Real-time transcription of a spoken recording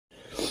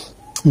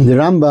In the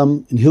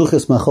Rambam, in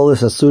Hilchos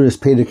Macholes Asuris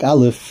Perek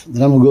Aleph, the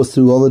Rambam goes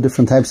through all the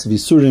different types of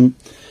Isurim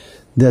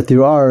that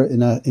there are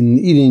in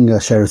eating a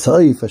sheretz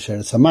ha'if, a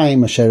sheretz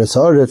ha'mayim, a sheretz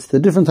ha'aretz, the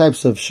different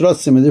types of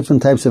shrotzim and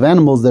different types of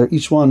animals that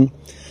each one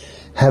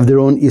have their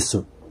own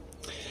Isur.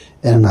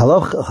 And in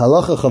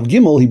Halacha Chav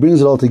Gimel, he brings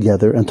it all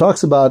together and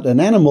talks about an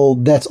animal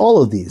that's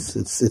all of these.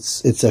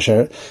 It's a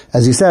sheretz,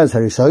 as he says,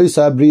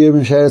 Harishahisa Briya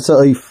min sheretz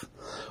ha'if,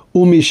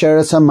 umi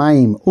sheretz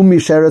ha'mayim, umi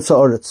sheretz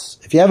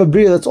ha'aretz. If you have a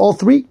Briya, that's all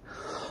three.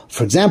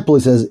 For example,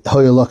 he says,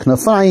 Hoyalak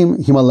Nafayim,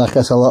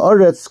 Himalachas ala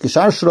Aretz,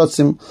 Kishar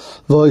Shrotzim,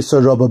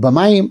 Voisa Rabba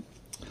Bamayim.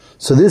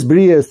 So this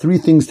Bria is three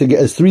things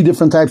together, three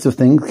different types of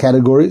things,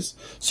 categories.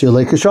 So you're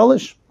like a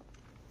Shalish.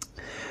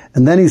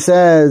 And then he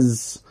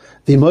says,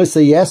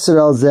 Vimoisa Yeser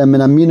al Zeh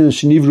min aminu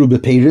shenivru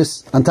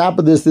bepeiris. On top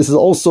of this, this is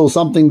also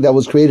something that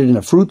was created in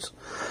a fruit.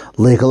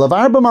 Lekel of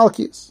Arba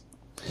Malkis.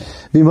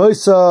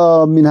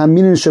 Vimoisa min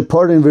aminu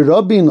sheporin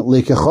virobin,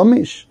 Leke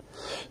Chomish.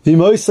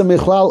 V'moisa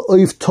michlal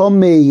oif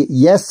tomei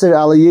yeser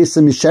ala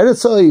yeser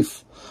misheretz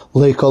oif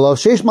leikol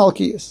shesh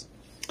malkiyas.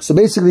 So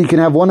basically, you can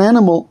have one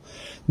animal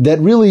that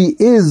really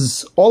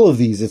is all of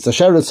these. It's a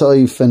sheretz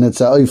oif, and it's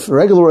a oif,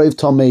 regular oif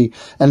tomei,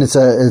 and it's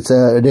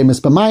a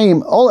demis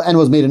b'mayim, all, and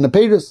was made in a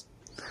peiris.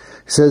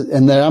 He says,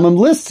 and the Rambam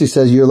lists, he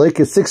says, you're like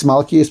a 6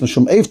 malkiyas,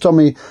 mishum eif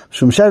tomei,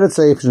 mishum sheretz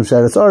oif, mishum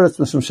sheretz oretz,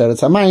 mishum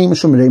sheretz hamayim,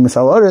 mishum demis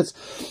al oretz,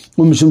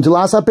 mishum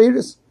tilas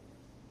ha-peiris.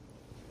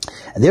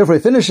 And therefore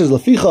he finishes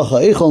Leficha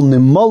ha'echol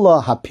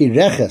nimola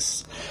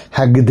hapireches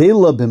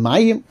hagdela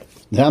b'mayim.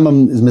 The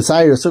Rambam is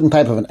messiah a certain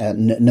type of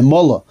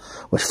nimola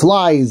which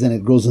flies and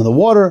it grows in the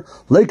water.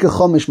 Leike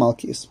chomish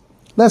malkis.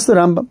 That's the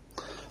Rambam.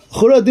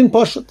 Chura din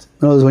pashut.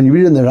 In other words, when you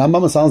read in the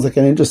Rambam, it sounds like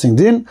an interesting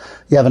din.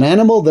 You have an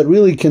animal that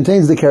really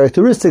contains the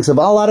characteristics of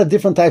a lot of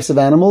different types of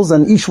animals,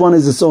 and each one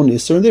is its own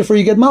isur, and therefore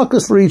you get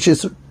malchus for each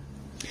isur.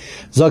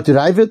 Zok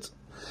Ravid,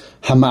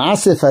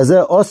 Hama'asef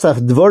hazeh osaf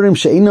dvorim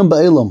she'inam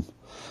ba'elam.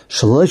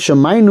 The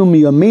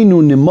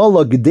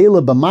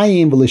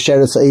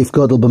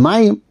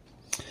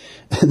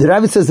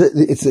Rabbi says that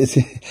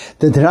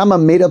the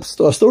Rambam made up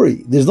a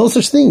story. There's no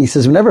such thing. He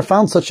says we never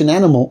found such an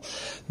animal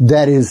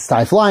that is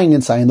flying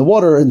and in the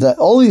water and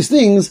all these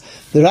things.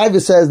 The Rabbi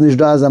says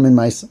nishdazam in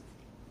Maisa.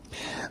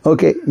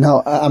 Okay,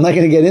 now I'm not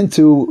going to get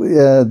into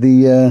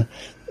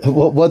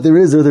what there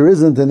is or there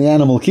isn't in the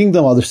animal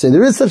kingdom. Others say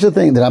there is such a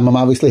thing. The Rambam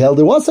obviously held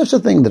there was such a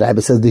thing. The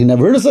Rabbi says that he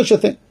never heard of such a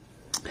thing.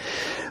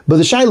 But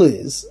the shaila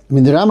is,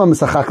 the Rambam is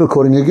achakal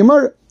quoting a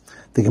Gemara.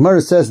 The Gemara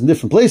says in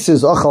different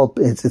places,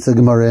 it's a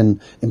Gemara in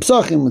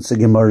Psachim, it's a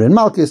Gemara in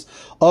Malkis,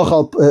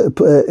 achal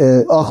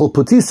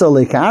putisa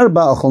leke arba,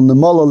 achal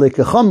nemola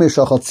leke chomish,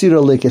 achal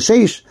tzira leke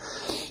sheish.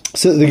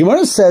 So the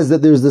Gemara says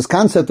that there's this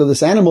concept of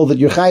this animal that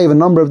you're chayiv a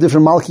number of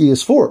different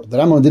malchiyas for. The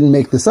Rambam didn't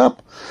make this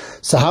up.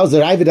 So how's the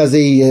Ravid as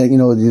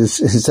it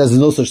says there's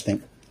no such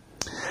thing.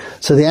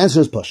 So the answer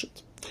is Pashut.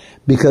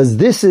 Because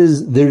this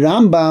is the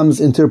Rambam's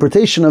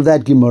interpretation of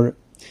that Gemara.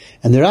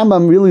 And the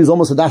Rambam really is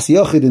almost a das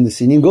yochid in the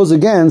scene. He goes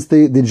against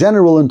the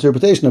general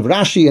interpretation of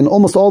Rashi and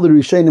almost all the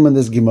Rishonim in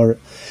this Gemara.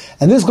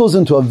 And this goes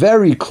into a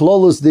very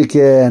klolos dike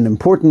and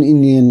important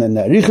Indian and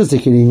arichas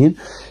dike Indian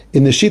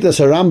in the Shitas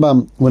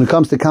HaRambam when it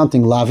comes to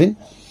counting lavin.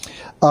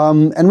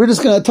 And we're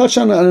just going to touch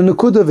on a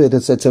nukud of it.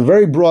 It's a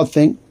very broad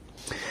thing.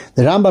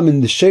 The Rambam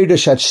in the Sheira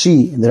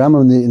Shatshi, the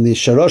Rambam in the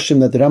Sharoshim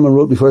that the Rambam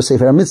wrote before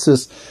Sefer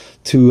HaMitzvos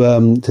to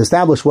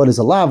establish what is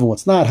a lav and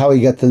what's not, how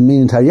he got to the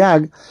meaning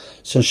taryag.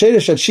 So Sheira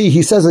Shatshi,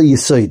 he says a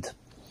yisoid.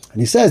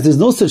 And he says there's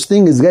no such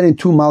thing as getting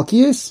two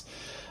malchiyas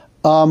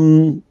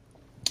on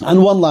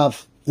one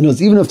lav. You know,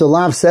 even if the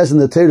lav says in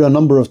the Torah a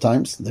number of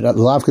times, the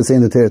lav could say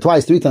in the Torah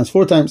twice, 3 times,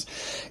 4 times,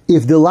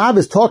 if the lav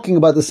is talking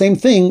about the same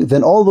thing,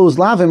 then all those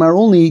lavim are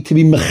only to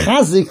be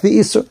mechazik the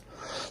isur.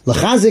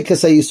 Lechazik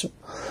kasei isur.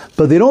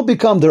 But they don't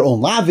become their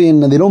own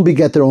lavin, and they don't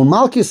beget their own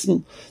malchus.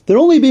 They're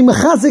only being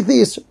mechazik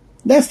the isur.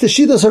 That's the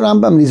Shitas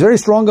HaRambam, and he's very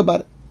strong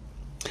about it.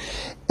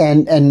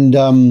 And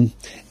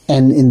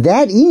in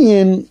that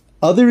Ian,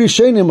 other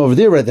Rishonim over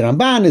there, right, the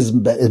Ramban is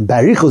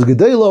Barichos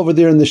Gedolah over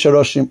there in the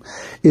Sharoshim,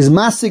 is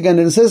Masig, and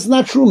it says it's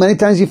not true. Many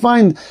times you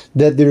find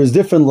that there is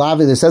different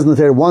lavin. It says in the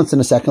Torah once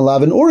and a second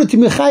lavin, in order to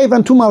mechayiv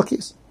and two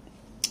malchis.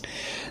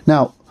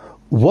 Now,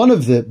 one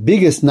of the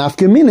biggest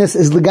nafkaminis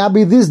is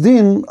legabi this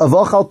din of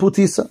ochal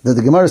putisa that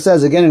the Gemara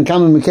says again in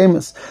Kamen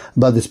Mekemis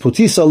about this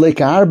putisa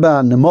leke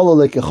arba, nemola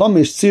leke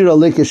chomish, tzira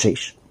leke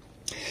sheish.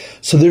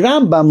 So the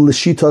Rambam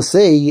l'shita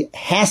say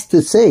has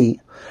to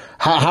say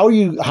how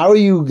are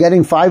you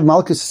getting 5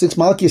 malchus, 6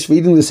 malchus for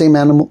eating the same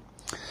animal?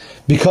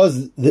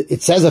 Because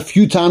it says a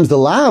few times the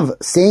lav,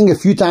 saying a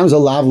few times a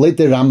lav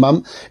later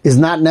Rambam is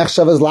not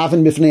nechshav as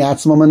lavin bifnei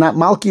atzmam and not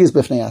malchus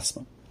bifnei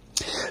atzmam.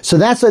 So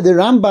that's why the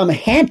Rambam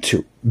had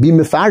to be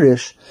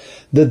mefarish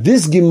that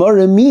this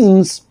Gemara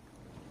means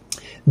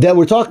that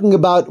we're talking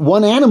about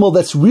one animal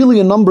that's really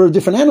a number of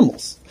different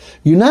animals.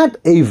 You're not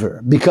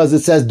aver because it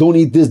says don't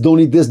eat this, don't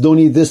eat this, don't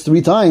eat this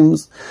 3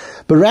 times,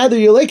 but rather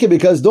you like it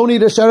because don't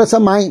eat a sheretz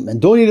hamayim and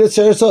don't eat a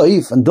sheretz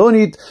ha'if and don't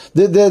eat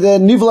the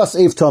nivlas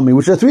eif tummy,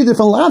 which are 3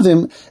 different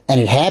lavim, and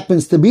it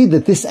happens to be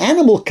that this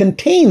animal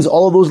contains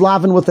all of those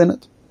lavin within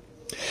it.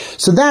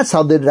 So that's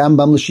how the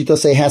Rambam L'shita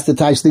say has to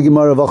touch the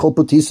Gemara of Achol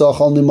Putisa,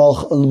 Achol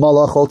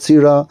Nimala, Achol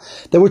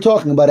Tzira, that we're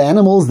talking about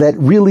animals that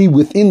really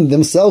within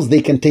themselves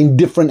they contain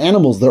different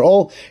animals. They're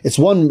all, it's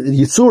one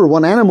Yitzur,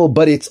 one animal,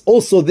 but it's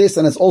also this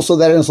and it's also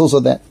that and it's also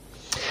that.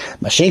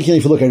 Mashenkin,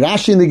 if you look at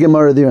Rashi in the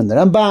Gemara there and the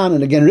Ramban,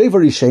 and again Reva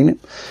Rishonim,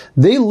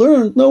 they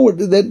learned, no,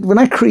 that we're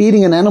not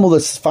creating an animal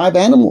that's 5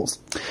 animals.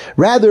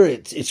 Rather,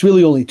 it's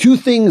really only 2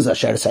 things, a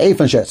Sheretz Ha'ef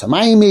and Sheretz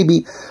Hamayim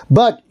maybe,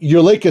 but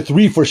you're like a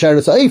 3 for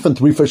Sheretz Ha'ef and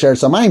 3 for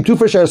Sheretz Hamayim, 2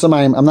 for Sheretz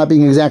Hamayim. I'm not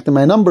being exact in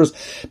my numbers,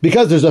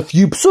 because there's a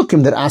few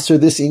psukim that answer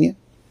this in you.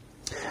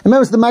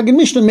 Remember, the Magen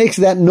Mishnah makes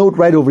that note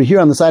right over here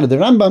on the side of the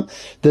Rambam,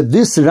 that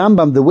this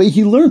Rambam, the way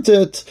he learned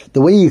it, the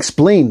way he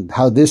explained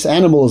how this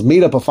animal is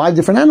made up of 5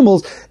 different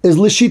animals, is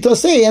L'shita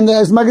say, and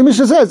as Magen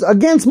Mishnah says,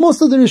 against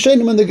most of the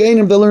Rishonim and the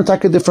Geinim, they learn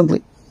Taka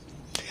differently.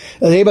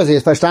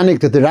 It's verstandig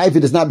that the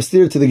Ravid is not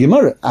bestir to the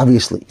Gemara,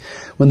 obviously.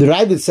 When the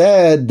Ravid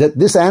said that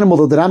this animal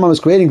that the Rambam is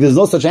creating, there's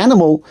no such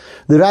animal,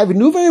 the Ravid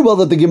knew very well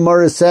that the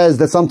Gemara says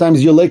that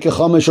sometimes you're like a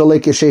chamesh or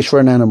like a sheish for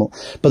an animal.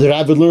 But the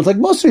Ravid learned like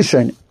most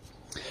Rishonim,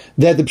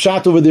 that the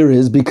pshat over there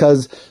is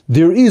because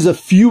there is a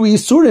few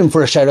isurim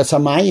for Sheretz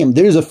Hamayim.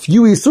 There is a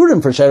few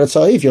isurim for Sheretz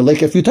Ha'ef. You're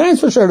like a few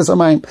times for Sheretz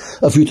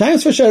Hamayim, a few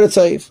times for Sheretz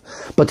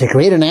Ha'ef. But to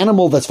create an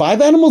animal that's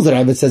 5 animals, the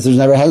Ravid says there's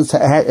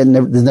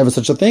never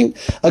such a thing.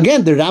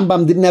 Again, the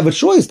Rambam didn't have a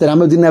choice. The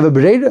Rambam didn't have a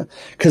bereda,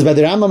 because by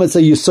the Rambam it's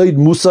a Yisoid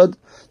Musad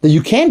that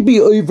you can't be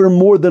over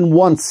more than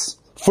once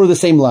for the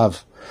same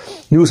lav.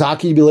 News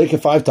Haki, you be like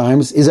it 5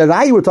 times. Is a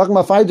Rai, we're talking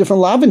about 5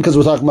 different lavin because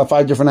we're talking about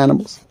 5 different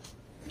animals.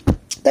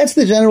 That's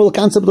the general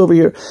concept over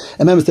here.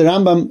 And remember, the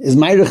Rambam is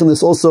Meirich in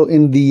this also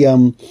in the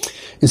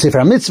in Sefer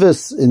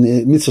HaMitzvahs, in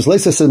Mitzvahs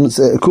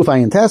Leises,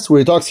 Kufay and Tess, where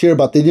he talks here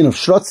about the din of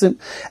Shrotzim,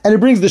 and he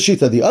brings the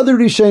Shita, the other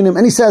Rishonim,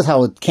 and he says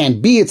how it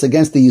can't be, it's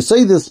against the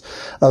Yisodis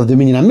of the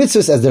Minyan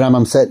HaMitzvahs, as the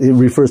Rambam said, he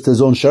refers to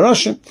his own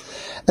Sharashim.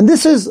 And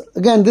this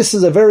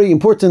is a very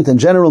important and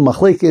general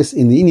machlekes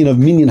in the union of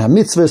Minyan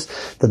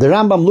HaMitzvahs, that the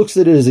Rambam looks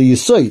at it as a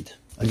Yisod,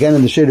 again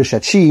in the Sheder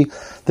Shachi,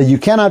 that you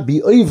cannot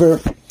be over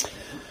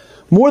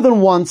more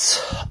than once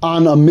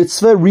on a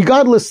mitzvah,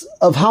 regardless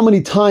of how many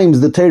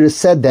times the Torah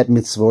said that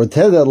mitzvah or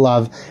said that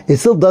lav, it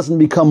still doesn't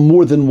become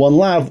more than one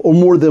lav or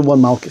more than one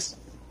malchus.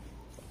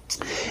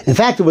 In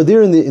fact, over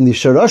there in the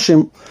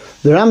Sharashim,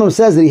 the Rambam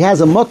says that he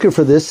has a makir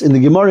for this in the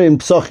Gemara in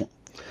Pesachim.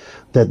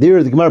 That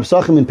there, the Gemara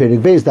Pesachim in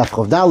Perek Beis, Daf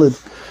Chav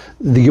Daled,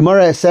 the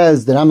Gemara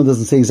says, the Rambam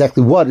doesn't say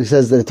exactly what, he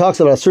says that it talks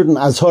about a certain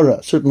azhara,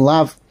 a certain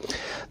lav,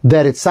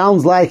 that it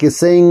sounds like it's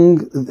saying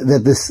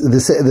that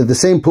the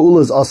same pa'ula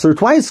is asur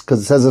twice,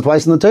 because it says it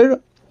twice in the Torah.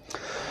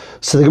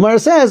 So the Gemara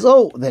says,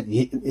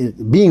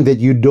 being that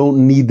you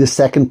don't need the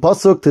second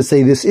pasuk to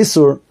say this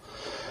isur,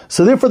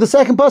 so therefore the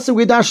second pasuk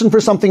we darshan for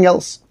something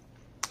else.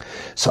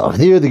 So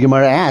here the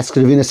Gemara asks,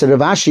 Ravina said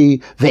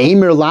Ravashi,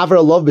 ve'emer laver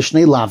alav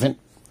b'shnei lavin.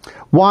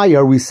 Why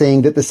are we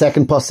saying that the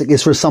second pasuk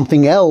is for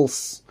something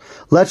else?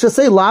 Let's just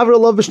say laver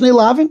alav b'shnei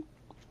lavin.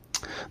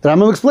 The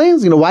Rambam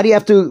explains, why do you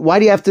have to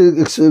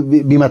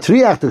be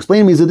matriach to explain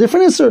to me it's a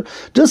different isur?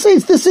 Just say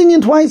it's this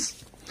inyan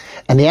twice.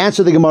 And the answer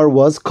to the Gemara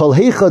was, Kol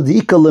heicha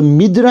di'ika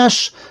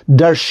lemidrash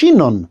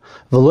darshinon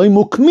v'loi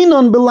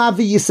mukminon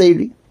belavi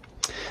yiseri.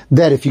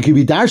 That if you could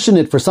be darshan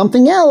it for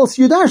something else,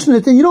 you darshan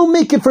it and you don't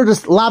make it for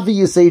just lavi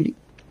yiseri.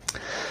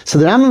 So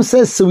the Rambam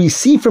says, so we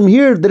see from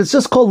here that it's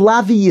just called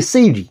lavi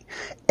yiseri.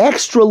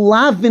 Extra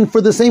lavin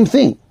for the same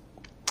thing.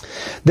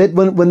 That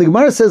when the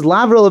Gemara says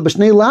laver ala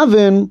b'shnei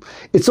lavin,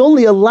 it's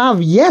only a lav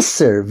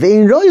yeser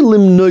ve'in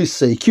roilim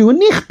noisei ki hu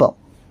nichbal.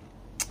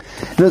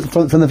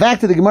 From the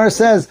fact that the Gemara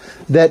says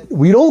that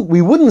we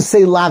wouldn't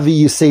say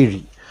lavi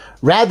yiseri.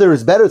 Rather,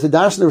 it's better to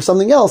darshan it for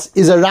something else.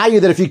 Is a raya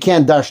that if you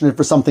can't darshan it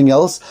for something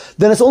else,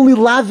 then it's only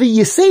lavi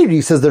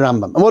yiseri, says the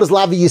Rambam. And what does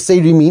lavi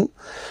yiseri mean?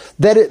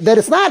 That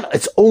it's not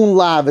its own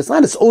lav, it's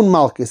not its own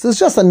malchus. It's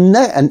just an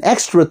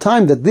extra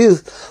time that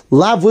this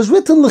lav was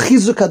written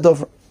l'chizuk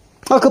hadover.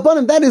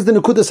 That is the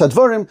Nekudas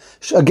Hadvarim.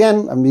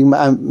 Again,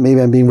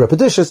 maybe I'm being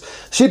repetitious.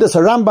 Shitas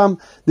HaRambam,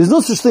 there's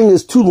no such thing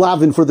as 2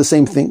 lavin for the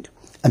same thing.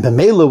 And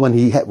B'meila, when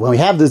we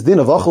have this din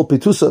of Achol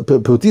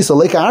Putisa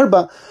Leka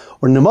Arba,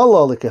 or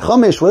Nimala, Leka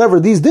Chamesh,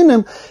 whatever, these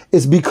dinim,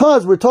 is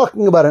because we're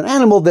talking about an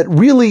animal that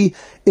really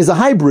is a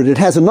hybrid. It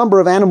has a number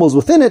of animals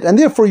within it, and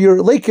therefore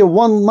you're Leka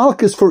 1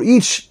 malchus for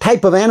each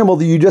type of animal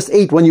that you just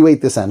ate when you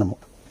ate this animal.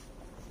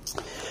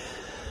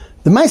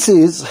 The Maisa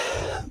is,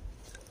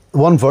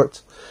 one word,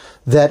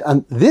 that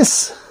on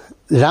this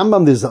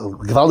Rambam, there's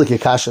Gvaldik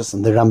Kashas,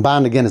 and the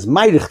Ramban again is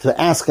Meirich to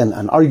ask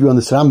and argue on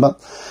this Rambam.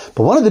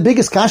 But one of the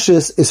biggest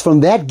Kashas is from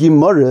that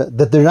Gemara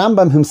that the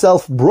Rambam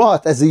himself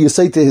brought as a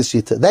Yisay to his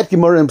Shita. That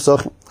Gemara in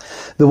Pesachim,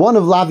 the one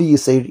of Lavi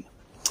Yiseri.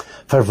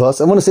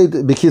 Farvas, I want to say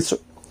Bekitzer.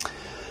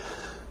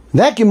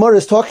 That Gemara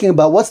is talking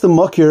about what's the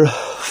makir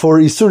for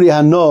Isuri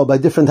Hano by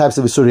different types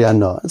of Isuri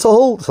Hano. It's a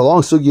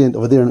long sugi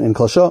over there in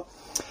Kol Shah.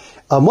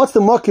 What's the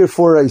makir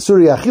for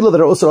Isuri Achila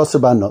that are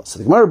Usar Bano? So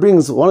the Gemara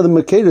brings one of the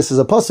makiris is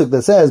a pasuk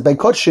that says by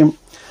Kodshim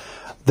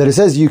that it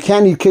says you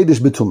can eat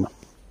Kedish Betumah.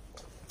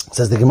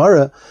 Says the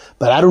Gemara,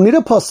 but I don't need a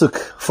pasuk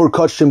for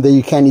kachim that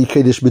you can't eat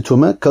Kiddush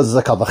B'tumah, because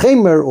it's a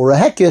kavachemer or a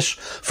hekesh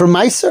for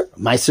Meiser.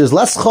 Meiser is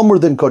less chomer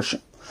than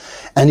kachim.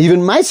 And even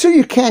Meiser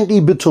you can't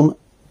eat B'tumah.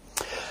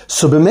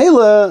 So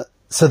b'meila,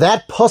 so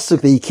that pasuk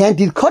that you can't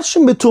eat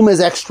kachim B'tumah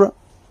is extra.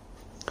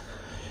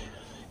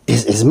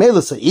 Is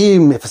meila, so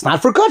if it's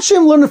not for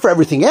kachim, learn it for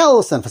everything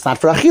else, and if it's not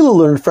for achila,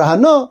 learn it for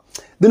hana.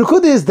 The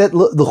nukuda is that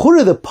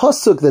the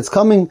pasuk that's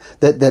coming,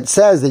 that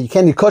says that you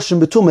can't eat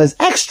kachim B'tumah is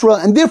extra,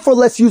 and therefore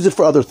let's use it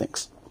for other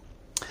things.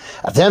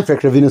 Why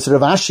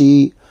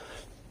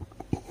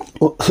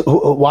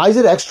is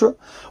it extra?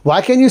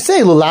 Why can't you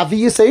say lulavi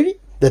yiseri?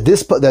 That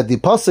the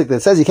pasuk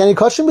that says you can't eat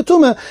kachim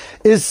B'tumah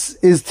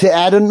is to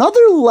add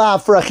another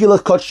lav for achila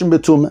kachim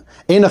B'tumah.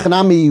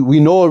 Einachanami, we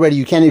know already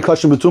you can't eat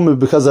kachim B'tumah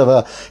because of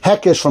a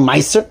hekesh from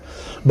Meiser,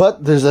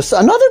 but there's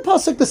another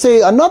pasuk to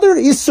say another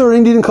isur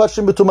in eating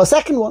kachim B'tumah,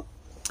 second one.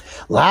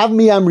 Lav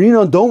mi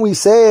amrino, don't we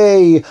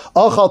say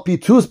achal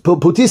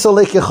putisa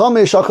leke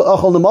chamesh,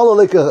 achal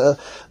nemala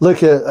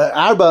leke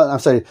arba? I'm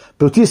sorry,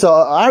 putisa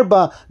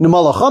arba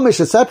nemala chamesh,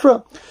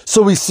 etc.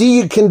 So we see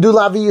you can do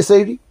lavi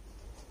yiseri.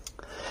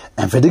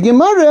 And for the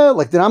Gemara,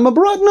 like the Rambam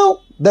brought, no,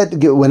 that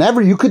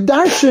whenever you could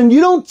darshan, you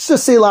don't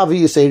just say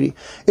lavi yiseri.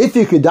 If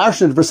you could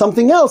darshan for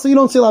something else, you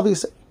don't say lavi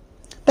yiseri.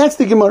 That's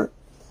the Gemara.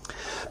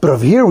 But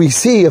over here we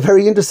see a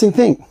very interesting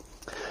thing.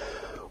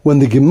 When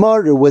the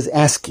Gemara was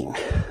asking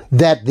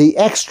that the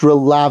extra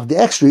lav, the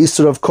extra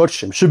isur of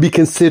kachim should be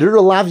considered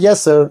a lav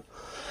yeser,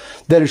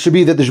 that there should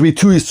be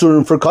two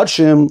isurim for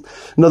kachim.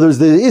 In other words,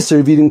 the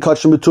isur of eating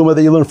kachim b'tumah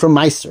that you learn from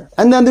Meiser,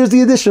 and then there's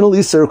the additional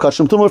isur of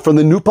kachim b'tumah from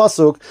the new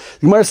pasuk.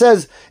 The Gemara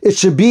says it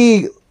should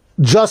be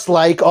just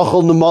like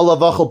achol nemala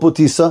v'achol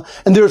putisa,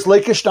 and there's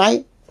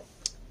leikeshtay.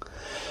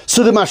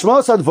 So the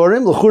mashmaos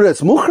advarim l'chura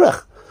it's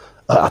muchrach.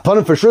 Upon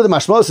it for sure, the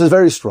mashmaos is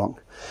very strong.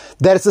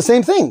 That it's the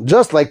same thing.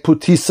 Just like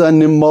putisa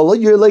nimala,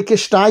 you're like a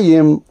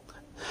shtayim.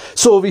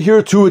 So over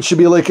here too, it should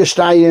be like a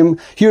shtayim.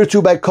 Here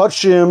too, by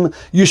kachim,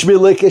 you should be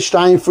like a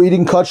shtayim for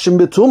eating kachim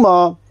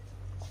betuma.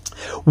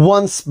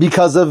 Once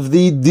because of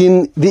the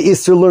din, the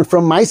isur learned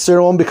from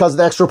Meiser, one because of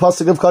the extra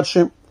pasuk of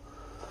kachim.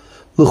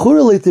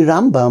 L'chura leiti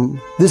Rambam,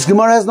 this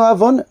Gemara has no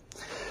avon.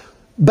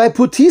 By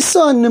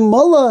putisa and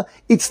nimala,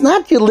 it's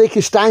not your like a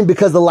shtayim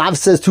because the lav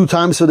says two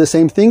times for the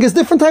same thing. It's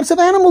different types of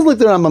animals, like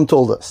the Rambam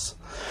told us.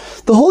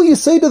 The whole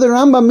Yisayt of the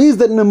Rambam means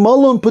that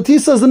Nemala and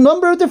Putisa is a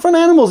number of different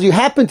animals. You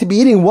happen to be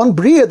eating one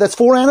bria, that's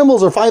 4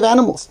 animals or 5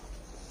 animals.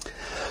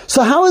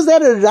 So how is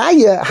that a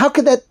raya?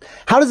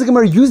 How does the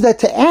Gemara use that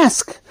to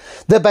ask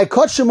that by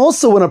kachim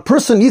also, when a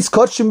person eats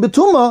kachim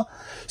betuma,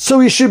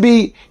 so he should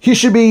be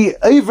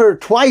over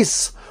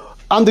twice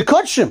on the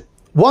kachim.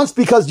 Once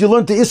because you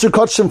learned the isur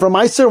kachim from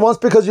Meiser, once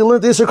because you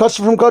learned the isur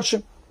kachim from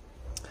kachim.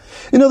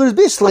 You know, there's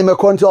bishleim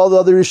according to all the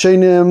other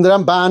Rishonim, the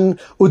Ramban,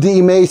 Udi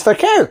Imei, it's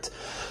verkehrt.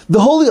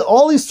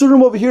 All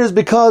Isurim over here is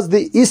because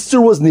the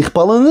Isur was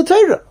Nichpal in the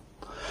Torah.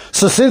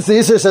 So since the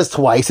Isur says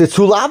twice, it's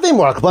 2 lavim,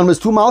 or Akbanim is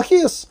 2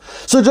 malchias.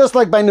 So just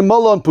like by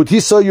Nimala and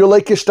Putisa, you're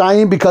like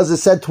Kishtayim because it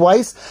said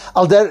twice.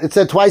 It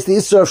said twice the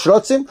Isur of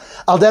Shrotzim.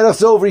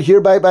 Alderach's over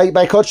here by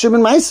Kotshim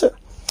and Meiser.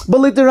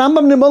 But like the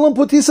Rambam, Nimala and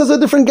Putisa is a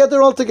different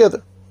gather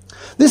altogether.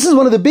 This is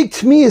one of the big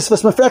tmiyas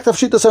was mafrekt of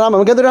Shittas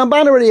Rambam. Again, the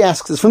Ramban already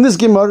asks this from this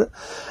Gemara,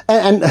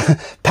 and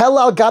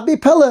Pella al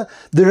Gabi Pella.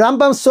 The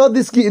Rambam saw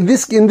this in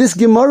this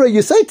Gemara.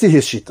 You say to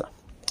his shita.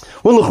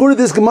 When l'chura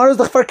this Gemara is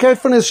the verkehrt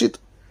from his shita.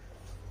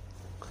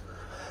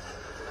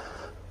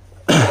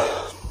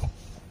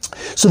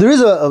 So there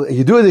is a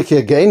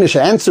Geinish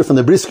answer from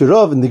the Brisker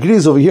Rav and the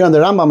Griz over here on the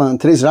Rambam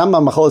and today's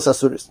Rambam Macholos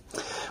Asuris,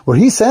 where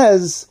he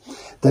says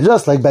that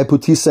just like by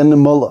Putisa and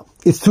Nemola,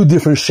 it's 2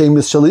 different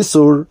shemis shel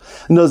isur.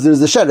 There's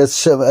the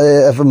sheretz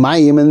of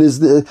mayim and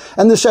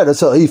the sheretz.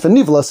 So if a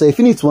nivla, so if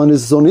he needs one,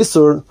 is his own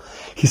isur.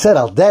 He said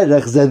al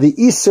derech that the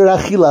isur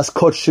achilas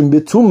kotshim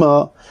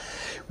betuma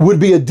would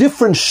be a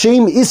different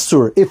shem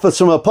isur if it's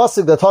from a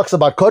pasuk that talks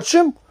about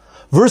kotshim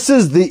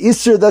versus the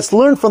isur that's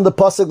learned from the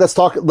pasuk that's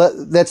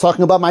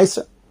talking about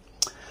meiser.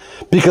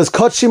 Because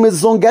kotshim is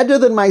its own gather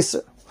than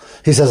meiser.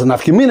 He says,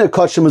 "Nafkimina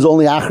kotshim is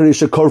only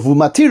acharish korvu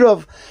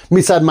matirov.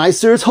 Mitzad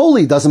meiser is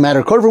holy. Doesn't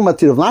matter korvu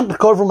matirov, not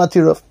korvu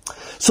matirov.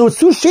 So it's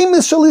 2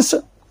 shemis shel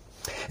isur.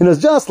 And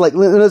it's just like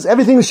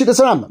everything is Shittas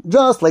Rambam.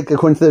 Just like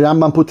according to the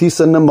Rambam,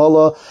 Putisa,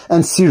 Nemola,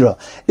 and Sira.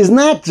 It's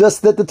not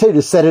just that the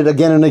Torah said it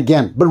again and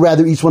again, but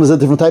rather each one is a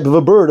different type of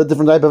a bird, a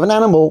different type of an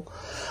animal.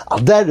 Al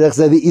derech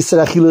zeh the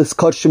isur achilas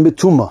kotshim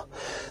betuma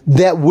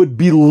that would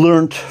be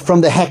learnt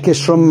from the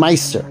hekesh from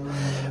Meiser,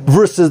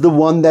 versus the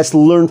one that's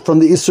learned from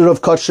the Isur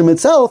of Kotshim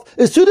itself,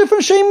 is 2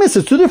 different shemis,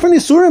 it's 2 different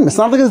Isurim. It's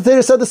not like the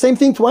Torah said the same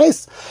thing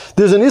twice.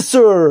 There's an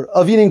Isur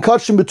of eating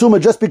Kotshim Betuma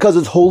just because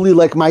it's holy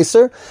like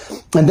Meiser,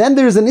 and then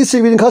there's an Isur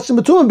of eating Kotshim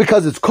Betuma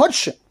because it's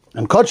Kotshim.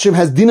 And Kotshim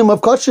has dinim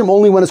of Kotshim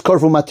only when it's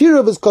Korfu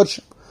Matirav is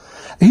Kotshim.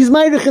 He's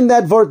Meirich in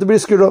that Vart, the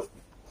Brisker Rav.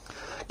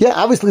 Yeah,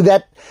 obviously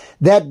that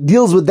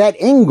deals with that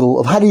angle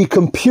of how do you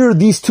compare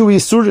these 2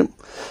 Isurim.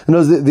 You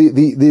know,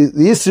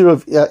 the issue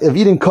of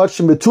eating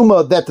kachim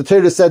betuma that the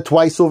Torah said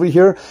twice over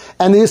here,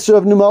 and the issue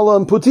of nimala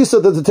and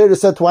putisa that the Torah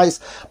said twice,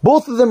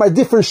 both of them are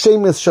different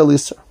shemis shel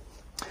isur.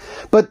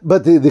 But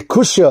the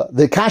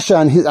kasha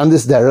on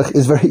this derech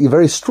is very,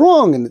 very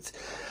strong, and it's,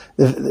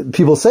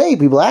 people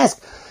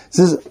ask,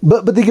 says,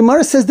 but the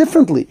Gemara says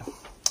differently,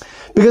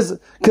 because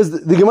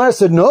the Gemara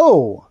said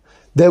no,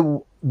 that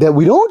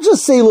we don't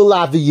just say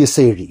l'lavi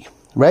yiseri,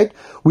 right?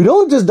 We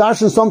don't just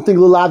darshan something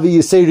l'lavi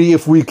yiseri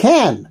if we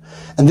can,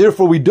 and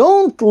therefore we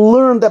don't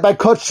learn that by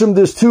kachim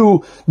there's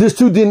two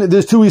isurim, the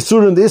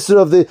isur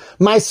of the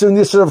meiser and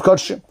the isur of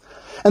kachim.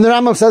 And the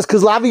Rambam says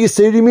because lavi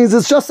yiseri means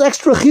it's just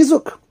extra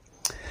chizuk.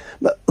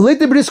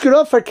 Later brisker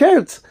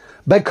verkehrt.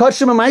 By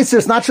kachim and meiser,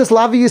 it's not just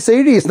lavi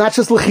yiseri, it's not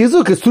just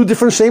l'chizuk, it's two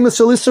different shemis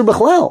shel isur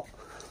b'chlal.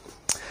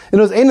 You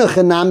know,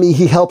 Enochanami,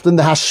 he helped in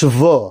the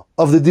hashva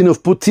of the din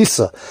of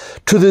putisa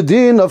to the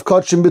din of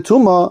kachim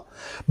betuma.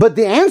 But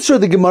the answer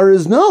of the Gemara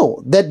is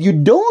no, that you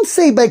don't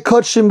say by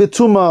kachim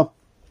betuma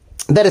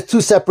that it's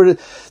two separate,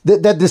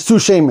 that there's two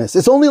shemis.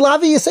 It's only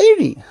lavi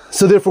yiseri.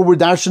 So therefore we're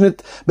darshan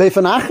it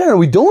beifan acher, and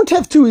we don't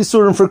have two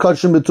isurim for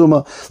kachim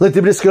betuma. Like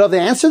the brisker of the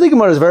answer of the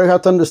Gemara is very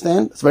hard to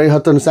understand. It's very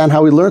hard to understand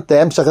how we learned the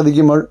emshach of the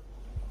Gemara.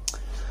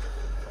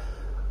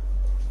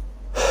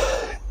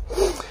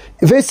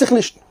 Weisich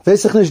nicht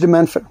the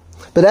Menfer.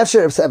 But after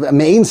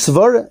mein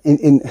svar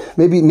in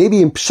maybe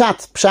in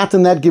pshat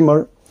in that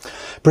Gemara,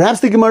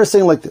 perhaps the Gemara is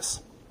saying like this: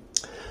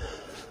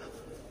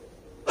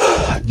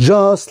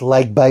 just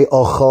like by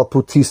ochal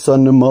putisa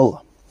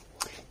nemola,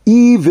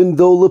 even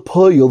though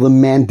lepoyel the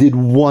man did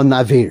one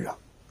avera,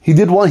 he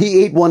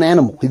ate one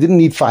animal. He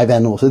didn't eat 5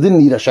 animals. He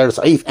didn't eat a sheretz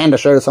saif and a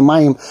sheretz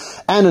hamayim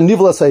and a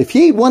nivla saif.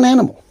 He ate one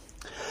animal.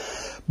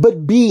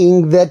 But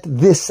being that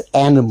this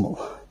animal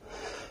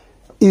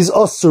is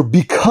asur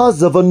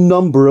because of a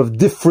number of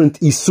different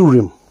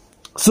isurim,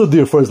 so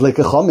therefore it's like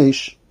a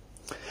chamesh.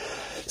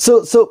 So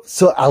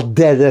al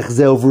derech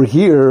ze over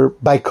here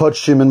by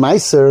kachim and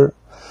meiser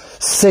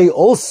say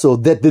also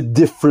that the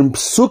different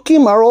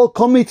psukim are all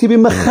coming to be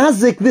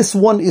mechazik this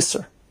one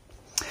isur.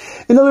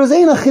 In other words,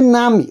 ein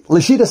achinami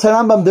l'shitas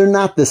harambam, they're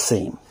not the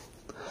same.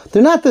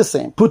 They're not the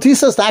same.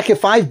 Putisa stake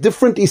 5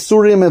 different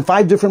isurim and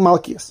 5 different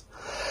malkias.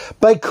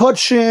 By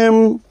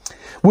kachim,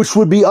 which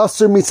would be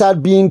asur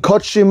mitzad being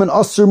kachim and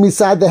asur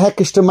mitzad the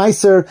hekesh to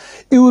meiser,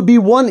 it would be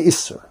one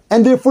isur,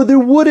 and therefore there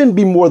wouldn't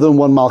be more than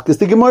one malchus.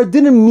 The Gemara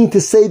didn't mean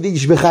to say that you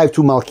should be chayav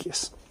 2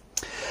 malchus,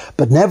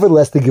 but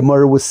nevertheless the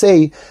Gemara would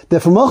say that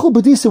from achol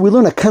b'disa we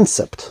learn a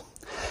concept,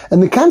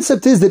 and the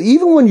concept is that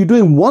even when you're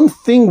doing one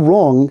thing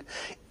wrong,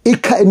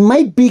 it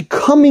might be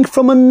coming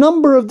from a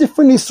number of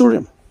different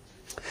isurim.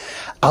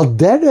 Al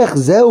derech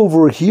ze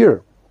over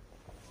here,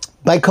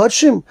 by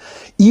kachim,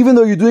 even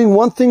though you're doing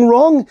one thing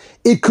wrong,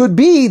 it could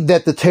be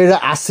that the Torah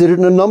asir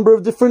in a number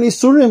of different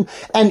isurim,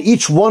 and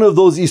each one of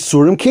those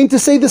isurim came to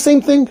say the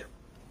same thing.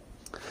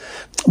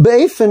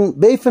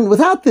 Beifen,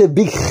 without the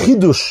big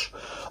chidush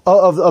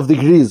of the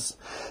degrees,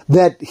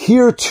 that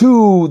here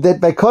too, that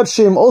by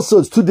kachim also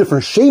it's 2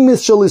 different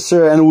shemis shel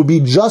isur, and it would be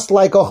just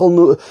like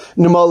achol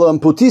nemala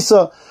and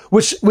putisa,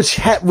 which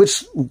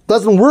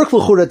doesn't work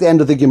l'chur at the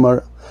end of the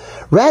Gemara.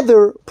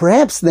 Rather,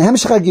 perhaps the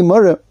hemshach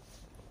Gemara,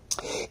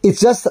 it's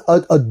just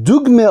a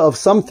dugme of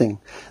something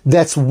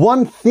that's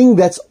one thing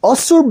that's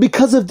asur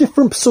because of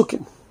different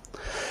psukim.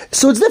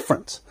 So it's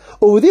different.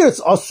 Over there it's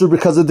asur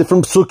because of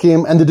different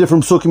psukim, and the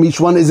different psukim,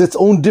 each one is its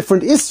own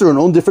different isur, and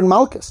own different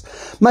malchus.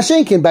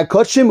 Mashenkin, by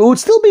kachim, it would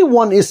still be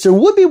one isur,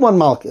 would be one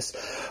malchus.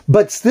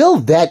 But still,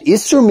 that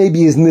isur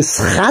maybe is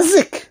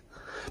nischazik,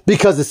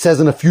 because it says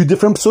in a few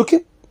different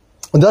psukim.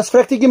 And thus,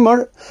 frekti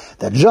Gemara,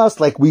 that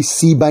just like we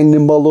see by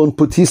nimalo and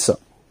putisa,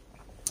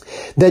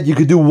 that you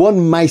could do one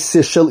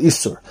ma'aseh shel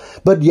isur,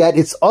 but yet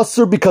it's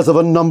asur because of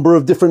a number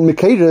of different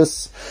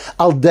mekeiros.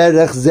 Al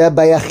derech zeh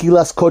by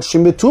achilas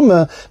kachim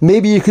betuma,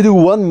 maybe you could do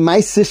one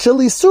ma'aseh shel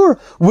isur,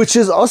 which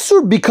is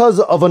asur because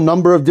of a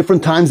number of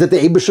different times that the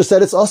Eibusha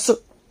said it's asur.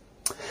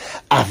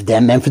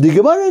 Avdem men for the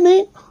Gemara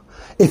name.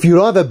 If you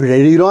don't have a brera,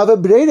 you don't have a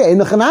brera. In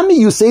the Chanami,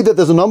 you say that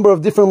there's a number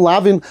of different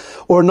lavin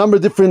or a number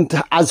of different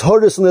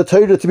azhoris in the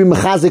Torah to be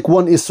mechazik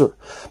one isur.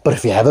 But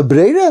if you have a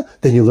brera,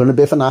 then you learn a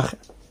befanacher.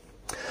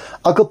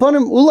 Al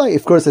Kapanim Ulai,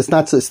 of course, it's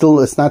not so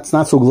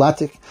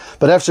glatik.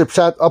 But after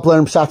Pshat,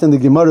 uplearn Pshat in the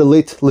Gemara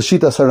late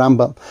Lashitas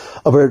Harambam.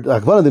 But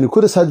Akbana, the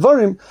Nukudas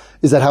Hadvarim,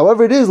 is that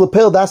however it is,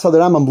 Lepel Das how the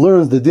Rambam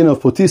learns the din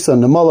of Putisa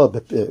and Namala,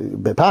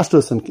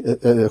 Bepastus, and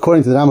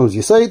according to the Rambam's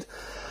Yisaid,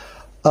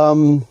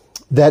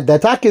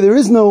 that Taki, there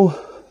is no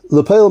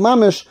Lepel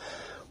Mamish,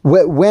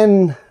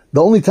 when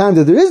the only time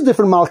that there is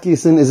different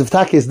Malkis is if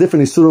Taki is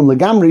different Isurum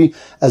Legamri,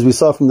 as we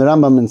saw from the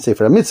Rambam in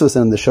Sefer HaMitzvos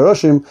and in the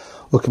Sharoshim,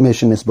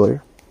 Ukameshin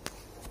Isboyer.